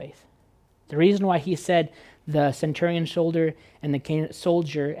simple faith. The reason why he said the centurion soldier and the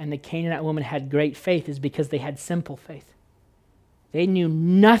Canaanite woman had great faith is because they had simple faith. They knew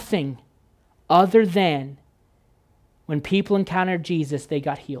nothing other than when people encountered Jesus, they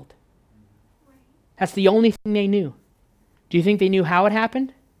got healed. That's the only thing they knew. Do you think they knew how it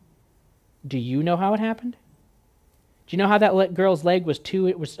happened? Do you know how it happened? Do you know how that girl's leg was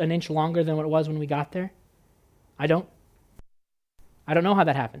an inch longer than what it was when we got there? I don't know how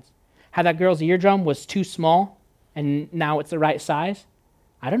that happens. How that girl's eardrum was too small and now it's the right size?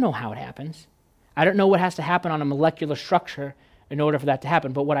 I don't know how it happens. I don't know what has to happen on a molecular structure in order for that to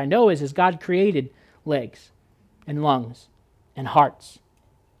happen. But what I know is God created legs and lungs and hearts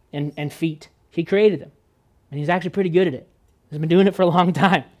and feet. He created them. And he's actually pretty good at it. He's been doing it for a long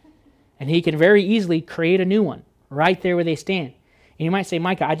time. And he can very easily create a new one right there where they stand. And you might say,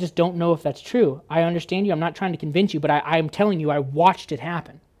 Micah, I just don't know if that's true. I understand you. I'm not trying to convince you, but I'm telling you, I watched it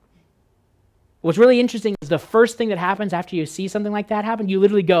happen. What's really interesting is the first thing that happens after you see something like that happen, you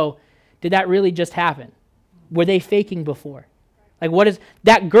literally go, did that really just happen? Were they faking before? Like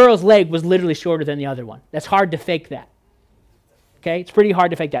that girl's leg was literally shorter than the other one. That's hard to fake that. Okay, it's pretty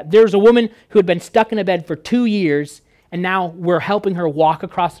hard to fake that. There's a woman who had been stuck in a bed for 2 years, and now we're helping her walk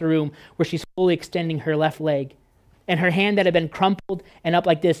across the room where she's fully extending her left leg. And her hand that had been crumpled and up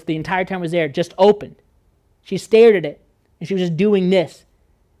like this the entire time was there just opened. She stared at it, and she was just doing this.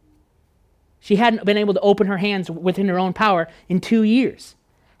 She hadn't been able to open her hands within her own power in 2 years.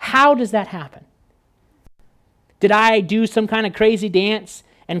 How does that happen? Did I do some kind of crazy dance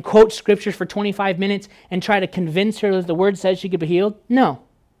and quote scriptures for 25 minutes and try to convince her that the word says she could be healed? No.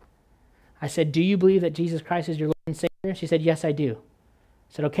 I said, do you believe that Jesus Christ is your Lord and Savior? She said, yes, I do.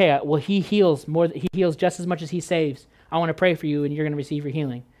 I said, okay, well, he heals just as much as he saves. I want to pray for you and you're going to receive your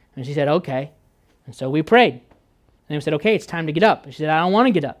healing. And she said, okay. And so we prayed. And then we said, okay, it's time to get up. And she said, I don't want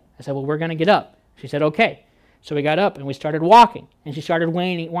to get up. I said, well, we're going to get up. She said, okay. So we got up and we started walking. And she started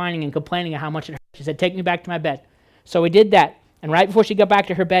whining and complaining of how much it hurt. She said, take me back to my bed. So we did that. And right before she got back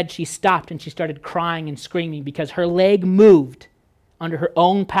to her bed, she stopped and she started crying and screaming because her leg moved under her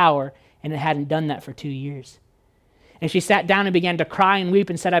own power and it hadn't done that for 2 years. And she sat down and began to cry and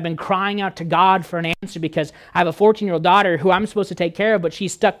weep and said, I've been crying out to God for an answer because I have a 14-year-old daughter who I'm supposed to take care of, but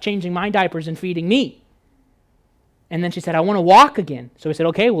she's stuck changing my diapers and feeding me. And then she said, I want to walk again. So we said,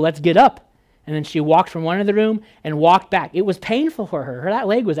 okay, well, let's get up. And then she walked from one end of the room and walked back. It was painful for her. That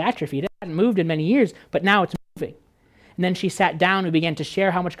leg was atrophied. It hadn't moved in many years, but now it's moving. And then she sat down and began to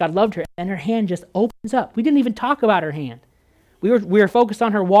share how much God loved her. And her hand just opens up. We didn't even talk about her hand. We were focused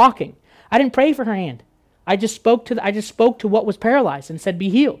on her walking. I didn't pray for her hand. I just spoke to what was paralyzed and said, be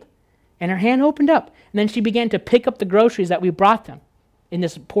healed. And her hand opened up. And then she began to pick up the groceries that we brought them in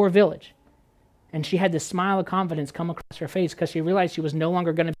this poor village. And she had this smile of confidence come across her face because she realized she was no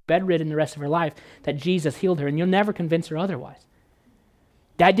longer going to be bedridden the rest of her life, that Jesus healed her. And you'll never convince her otherwise.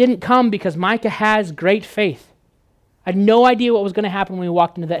 That didn't come because Micah has great faith. I had no idea what was going to happen when we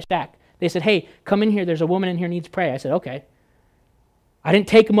walked into that shack. They said, hey, come in here. There's a woman in here who needs to pray. I said, okay. I didn't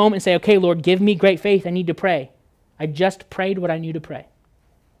take a moment and say, okay, Lord, give me great faith. I need to pray. I just prayed what I knew to pray.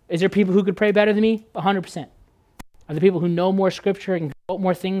 Is there people who could pray better than me? 100%. Are there people who know more scripture and can quote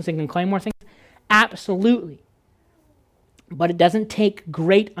more things and can claim more things? Absolutely. But it doesn't take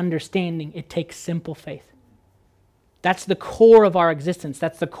great understanding. It takes simple faith. That's the core of our existence.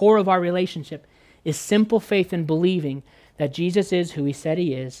 That's the core of our relationship, is simple faith in believing that Jesus is who he said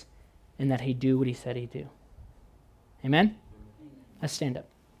he is and that he'd do what he said he'd do. Amen? Let's stand up.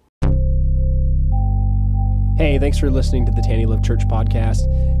 Hey, thanks for listening to the Tanny Love Church podcast.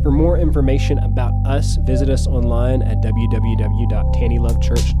 For more information about us, visit us online at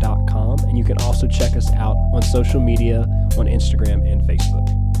www.tannylovechurch.com, and you can also check us out on social media on Instagram and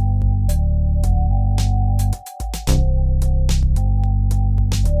Facebook.